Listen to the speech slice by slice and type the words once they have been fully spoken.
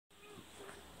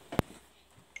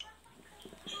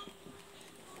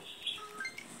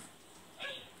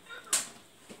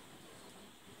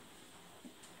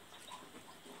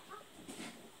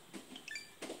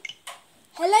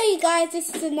guys, this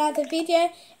is another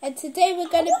video, and today we're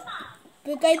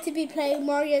going to be playing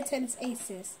Mario Tennis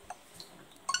Aces.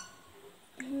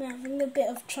 I'm having a bit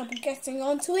of trouble getting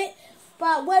onto it,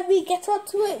 but when we get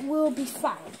onto it, we'll be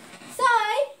fine. So,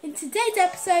 in today's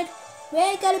episode,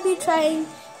 we're going to be trying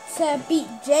to beat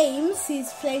James,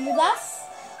 who's playing with us.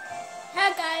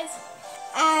 Hi guys.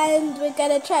 And we're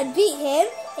going to try and beat him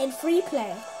in free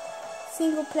play.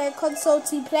 Single player console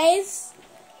 2 players.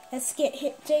 Let's get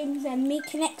James and me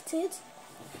connected.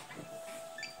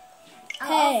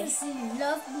 I obviously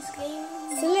love this game.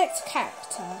 Select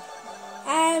character.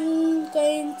 I'm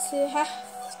going to have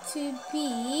to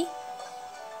be...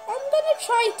 I'm going to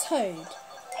try Toad.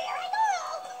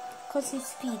 Because he's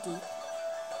speedy.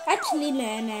 Actually,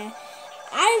 no.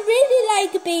 I really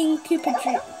like being Koopa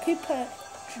Trooper.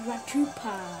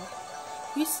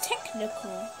 Use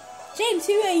technical. James,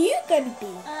 who are you going to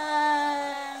be?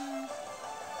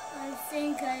 I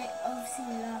think I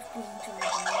obviously love being Jordan.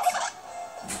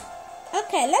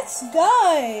 Okay, let's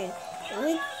go.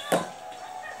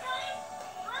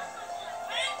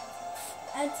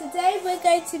 And today we're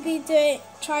going to be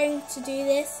trying to do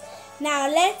this. Now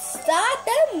let's start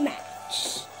the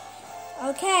match.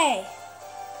 Okay.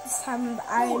 This time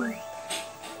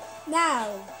Now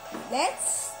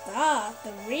let's start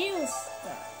the real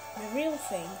stuff. The real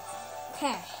thing.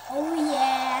 Okay. Oh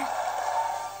yeah.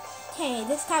 Okay,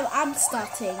 this time I'm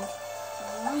starting.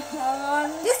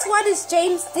 This one is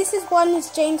James. One is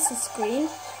James's screen,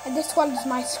 and this one is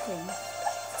my screen.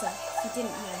 So, if you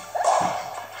didn't know.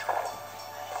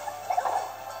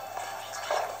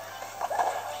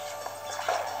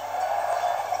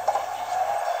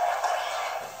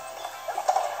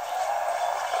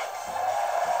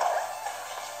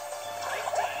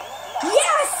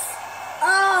 Yes!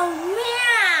 Oh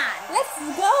man! Let's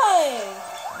go!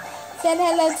 Say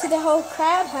hello to the whole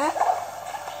crowd, huh?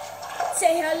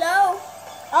 Say hello.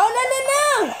 Oh,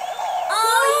 no.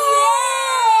 Oh,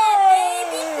 yeah,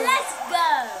 baby. Let's go.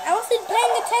 I wasn't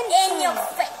paying attention. In your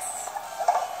face.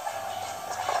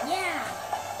 Yeah.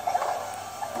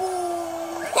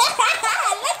 Boom.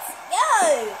 Let's go.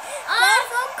 I've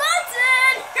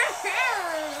forgotten.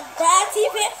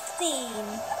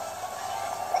 30-15.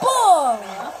 Boom.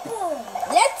 Boom.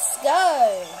 Let's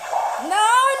go. No.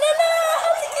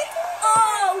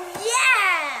 Oh,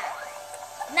 yeah.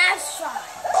 Nice try.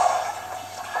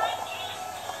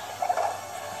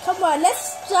 Come on, let's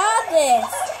start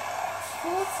this.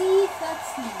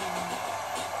 40-13.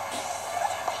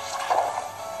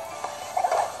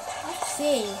 Let's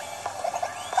see.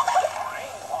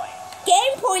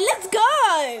 Game point, let's go.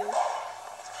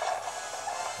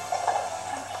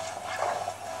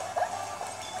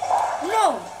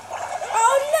 No.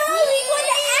 Oh no, we got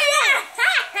the air.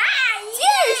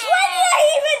 Yes, why did I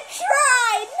even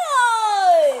try? No.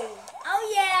 Oh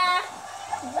yeah.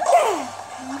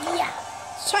 Yeah.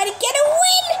 Let's try to get a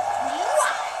win.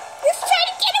 Let's try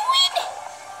to get a win.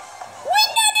 Win,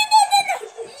 no.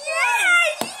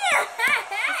 Yeah.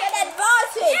 It's an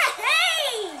advantage. Yeah.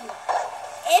 Hey.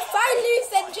 If I lose,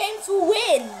 then James will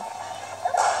win.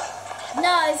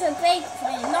 No, it's a great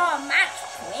win, not a match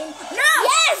win. No.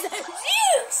 Yes,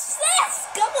 Dukes. Let's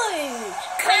go.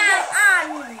 Come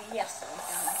on. Yes.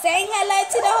 Saying hello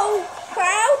to the whole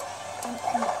crowd.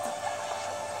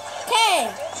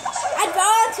 Okay.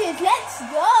 Advantage. Let's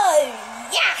go.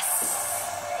 Yes.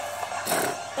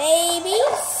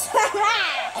 Babies.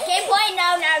 Okay, boy. No.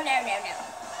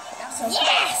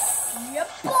 Yes. Yeah,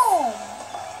 boom.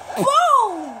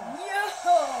 Boom. Yo.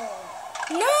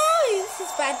 No, this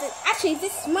is bad. Actually,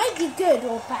 this might be good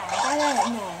or bad. I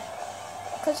don't know.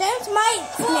 Because James might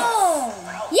miss. Boom.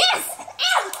 Yes.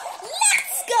 Out.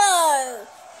 Let's go.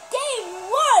 Game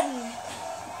 1.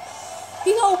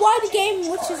 We got one game,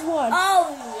 which is 1.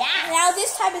 Oh, yeah. Now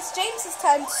this time it's James's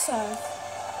turn to serve.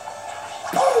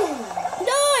 Boom.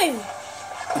 No!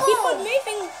 Keep on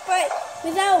moving, but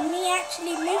without me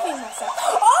actually moving myself.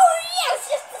 Oh yes,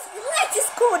 just the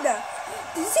slightest corner.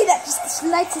 Did you see that? Just the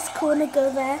slightest corner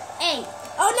go there. Hey.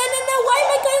 Oh no! Why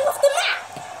am I going off the map?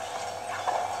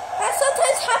 That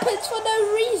sometimes happens for no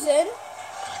reason.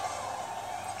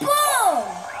 Boom.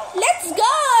 Let's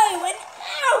go! And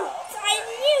out! I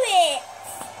knew it!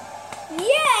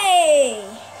 Yay!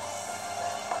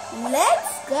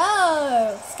 Let's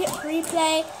go! Skip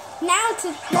replay. Now.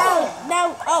 Oh no!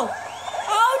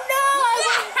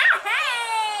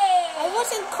 I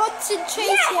wasn't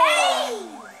concentrating.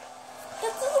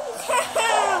 That doesn't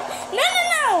count.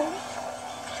 No!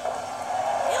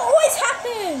 It always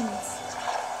happens.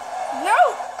 No!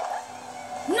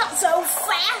 Not so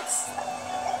fast.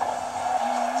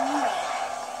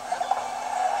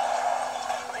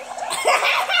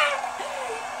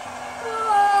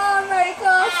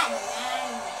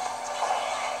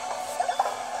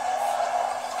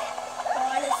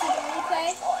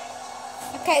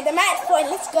 Okay, the match point.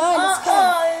 Let's go. Let's go.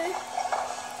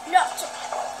 Not.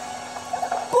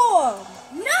 Boom.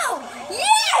 No.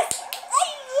 Yes! I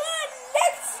won!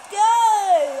 Let's go!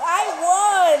 I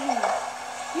won!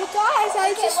 You guys,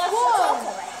 I just won!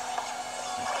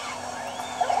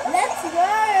 Let's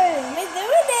go! We're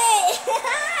doing it!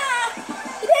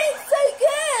 It ain't so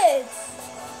good!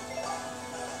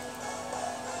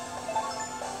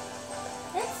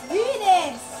 Let's do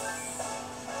this!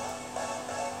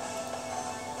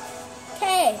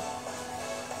 Okay.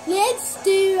 Let's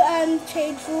do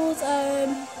change rules.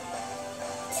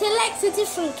 Select a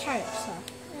different character.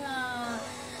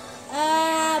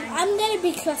 I'm gonna be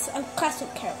a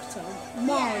classic character,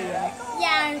 Mario.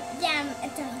 Yeah,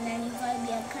 it's definitely gonna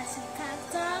be a classic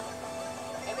character.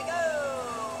 Here we go.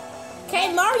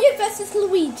 Okay, Mario versus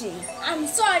Luigi. I'm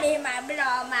sorry, my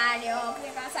bro Mario,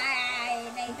 because I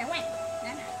need to win.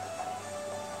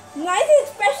 Nice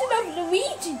expression of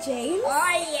Luigi, James.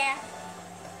 Oh yeah,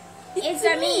 it's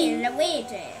a me,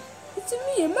 Luigi. It's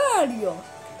me, Mario.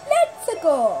 Let's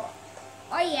go.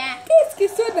 Oh yeah.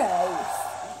 This is so nice.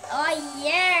 Oh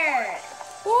yeah.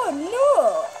 Oh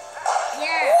no.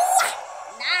 Yeah.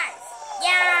 Nice.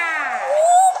 Yeah.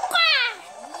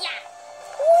 Yeah.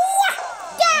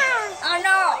 Oh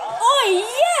no. Oh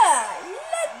yeah.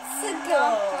 Let's go.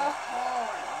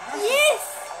 Yes.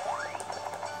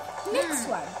 Next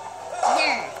one.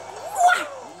 Yeah.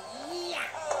 Yeah.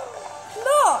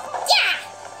 No. Yeah.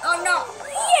 Oh no.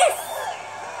 Yes.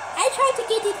 I tried to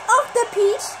get it off the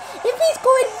pitch. If he's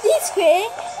going this way,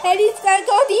 and he's gonna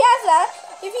go the other.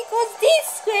 If he goes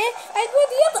this way, I go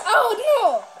the other. Oh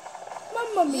no!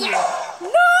 Mamma mia!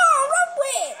 No, wrong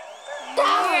way!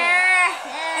 Down.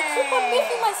 I keep on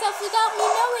moving myself without me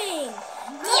knowing.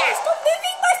 No, stop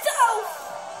moving myself!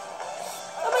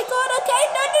 Oh my god! Okay,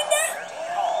 no.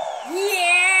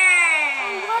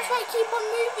 Yeah. Why do I keep on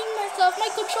moving myself?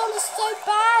 My controller's so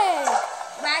bad.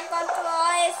 My control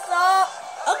is so.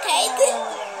 Okay,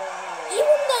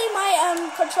 even though my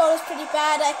control is pretty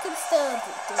bad, I can still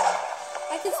do it.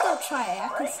 I can still try it. I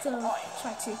can still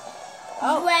try to.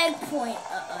 Oh, Red point.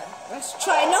 let's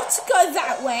try not to go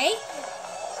that way.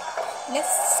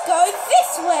 Let's go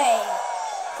this way.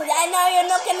 Because I know you're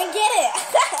not going to get it.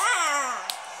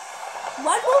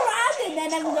 One more round and then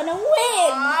I'm going to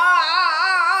win.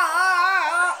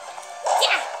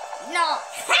 Yeah. No.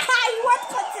 You want to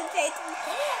concentrate.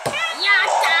 Yeah,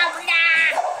 tabla.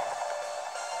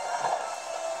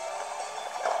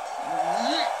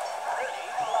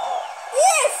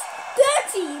 Yes!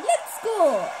 30. Let's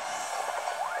go.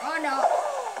 Oh no.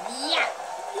 Yeah.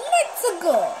 Let's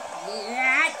go.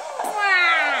 Yeah.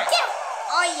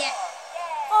 Oh yeah.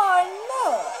 Oh no.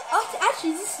 Oh,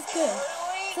 actually, this is good.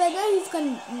 So I know he's going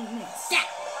to miss. Yeah.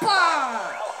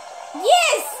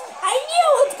 Yes! I knew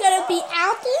it was going to be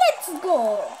out. Let's go.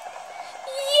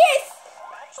 Yes!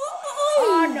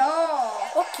 Oh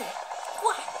no. Okay.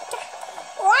 What?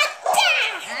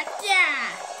 Gotcha.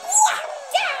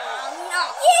 Oh no.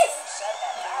 Yes!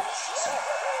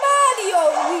 Mario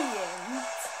wins.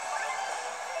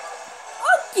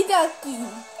 Okie dokie.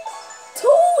 2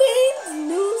 wins,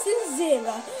 loses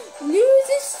 0.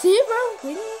 Loses 0,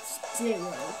 wins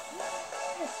 0.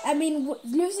 I mean,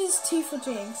 loses 2 for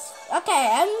James. Okay,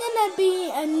 I'm gonna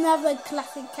be another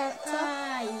classic character.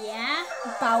 Yeah.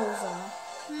 Bowser.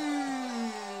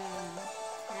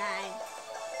 Right.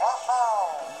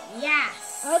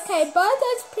 Yes. Okay,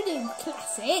 Bowser's pretty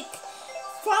classic.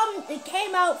 It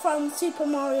came out from Super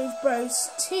Mario Bros.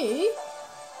 2.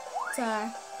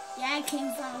 So Yeah, it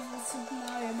came from Super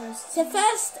Mario Bros. the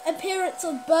first appearance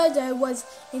of Birdo was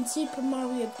in Super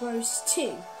Mario Bros. 2.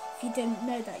 If you didn't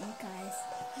know that, you guys.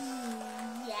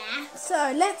 Yeah.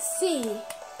 So let's see.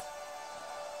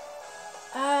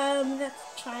 Let's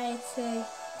try to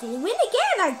win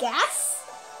again, I guess.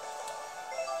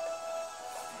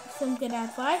 Some good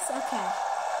advice. Okay.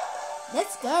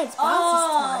 Let's go. It's Bowser's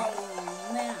time.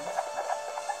 Oh man.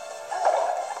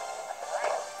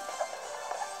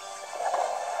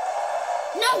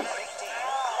 No.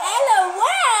 Hello,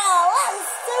 wow, that was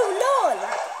so long.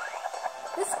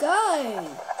 Let's go.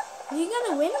 You're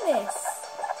gonna win this.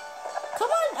 Come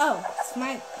on. Oh, it's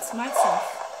my turn.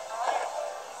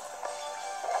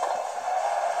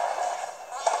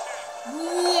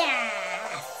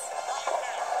 Yes.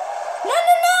 No.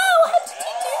 How did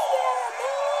you do that?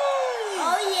 No.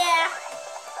 Oh yeah.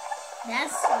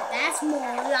 That's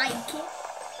more like it.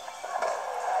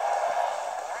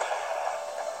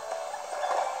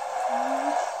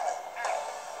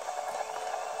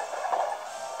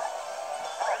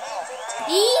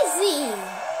 Easy.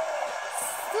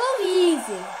 So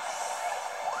easy.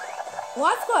 Well,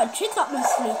 I've got a trick up my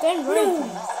sleeve. Don't worry,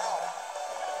 please.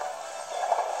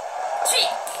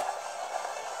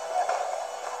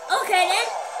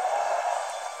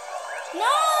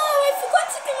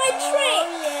 to do my trick.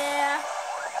 Oh yeah.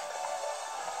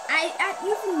 I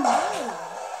even know.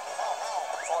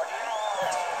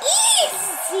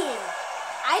 Easy.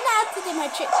 I know how to do my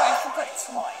trick, but I forgot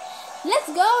to. Let's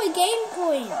go, a game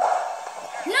point.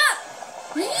 No.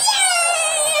 Yay,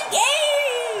 a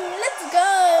game. Let's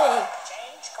go.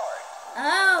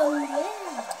 Oh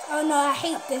yeah. Oh no, I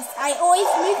hate this. I always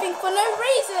moving for no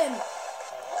reason.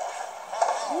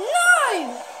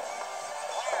 No.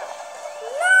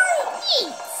 No.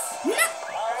 Eat. No.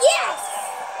 Yes.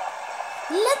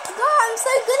 Let's go. I'm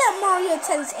so good at Mario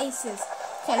Tennis Aces.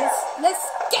 Okay, let's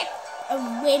get a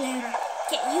winner.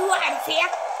 Get you out of here.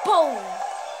 Boom.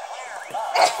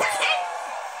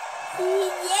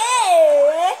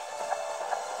 Yeah.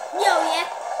 Yo, yeah.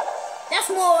 That's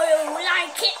more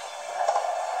like it.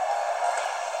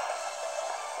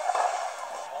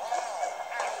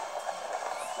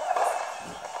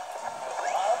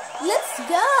 Let's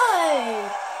go.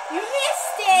 You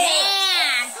missed it.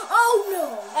 Man. Oh no.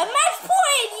 A match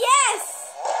point. Yes.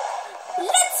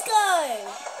 Let's go.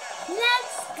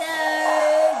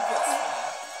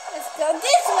 Let's go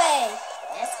this way.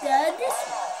 Let's go this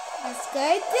way. Let's go this way. Let's go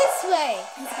this way.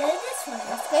 Let's go this way.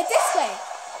 Let's go this way.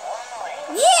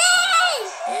 Yay!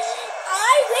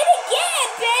 I win again,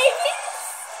 babies.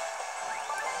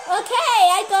 Okay,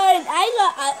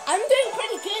 I'm doing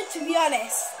pretty good, to be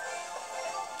honest.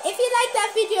 If you like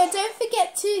that video, don't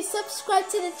forget to subscribe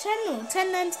to the channel.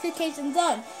 Turn notifications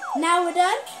on. Now we're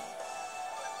done.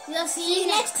 We'll see you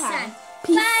next time.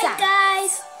 Peace Bye, out.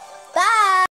 guys. Bye.